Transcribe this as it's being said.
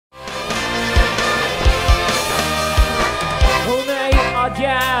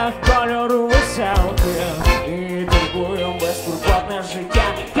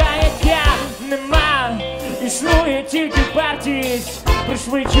швидкість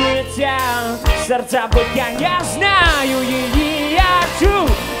пришвидшується, серця биття. Я знаю її, я чув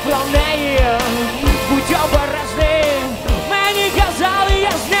про неї. Будь обережний, мені казали,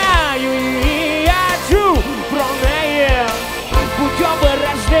 я знаю її, я чув про неї. Будь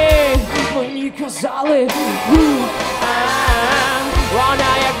обережний, мені казали,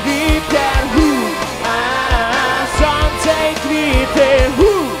 вона як вітер, сонце і квіти,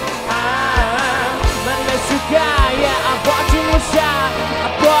 мене шукає, а потім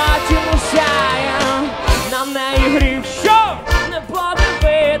лишає на неї гріх, щоб не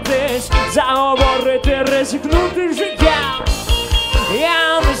подивитись, заговорити, ризикнути життя.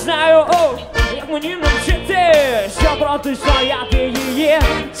 Я не знаю, як мені навчитись, що протистояти її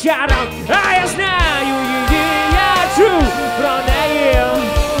чарам. А я знаю її, я чув про неї.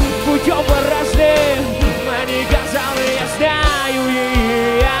 Будь обережний, мені казали, я знаю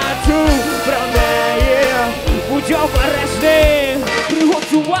її, я чув про неї. Будь обережний,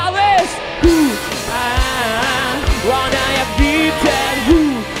 приготувались, вона як вітер,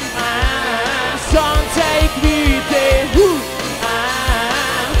 сонце і квіти,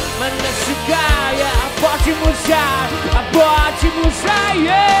 мене шукає, а потім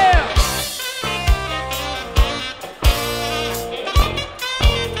лишає.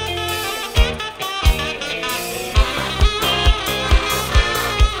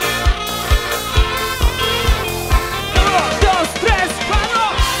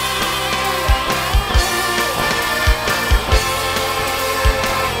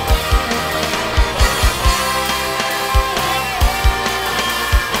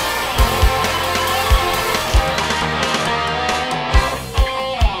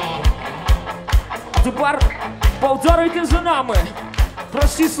 Тепер повторюйте за нами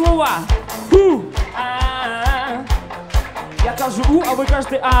прості слова. Я кажу у, а ви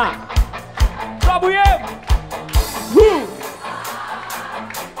кажете а. Пробуємо!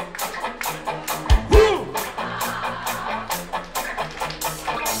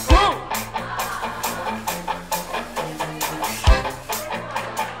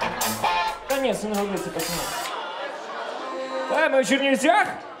 Та ні, це не говориться, пацани. Ми в Чернівцях?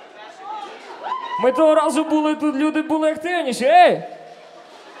 Ми того разу були, тут люди були активніші. Ей!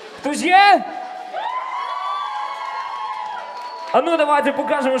 Хтось є? А ну давайте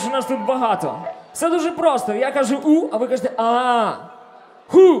покажемо, що нас тут багато. Все дуже просто. Я кажу у, а ви кажете а.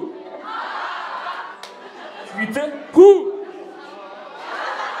 Ху. Звідти? Ху.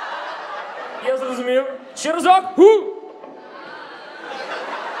 Я зрозумів. Ще разок. Ху.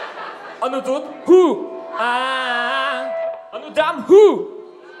 А ну тут. Ху. А ну там. Ху.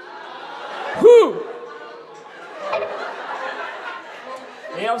 Ху!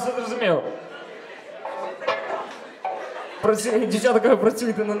 Я все зрозумів. Дівчата,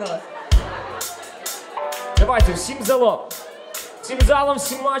 працюйте на нас. Давайте, всім залом. Всім залом,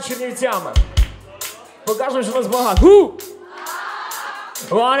 всіма чернівцями. Покажемо, що нас багато. Ху!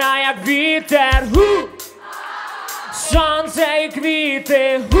 Вона як вітер, ху! Сонце і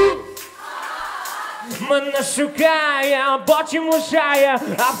квіти, ху! Мене шукає, а потім лишає,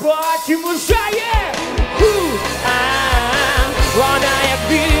 вона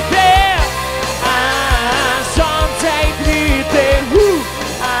як вітер, сонце і квіти,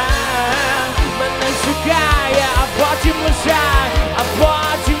 мене шукає, а потім лишає,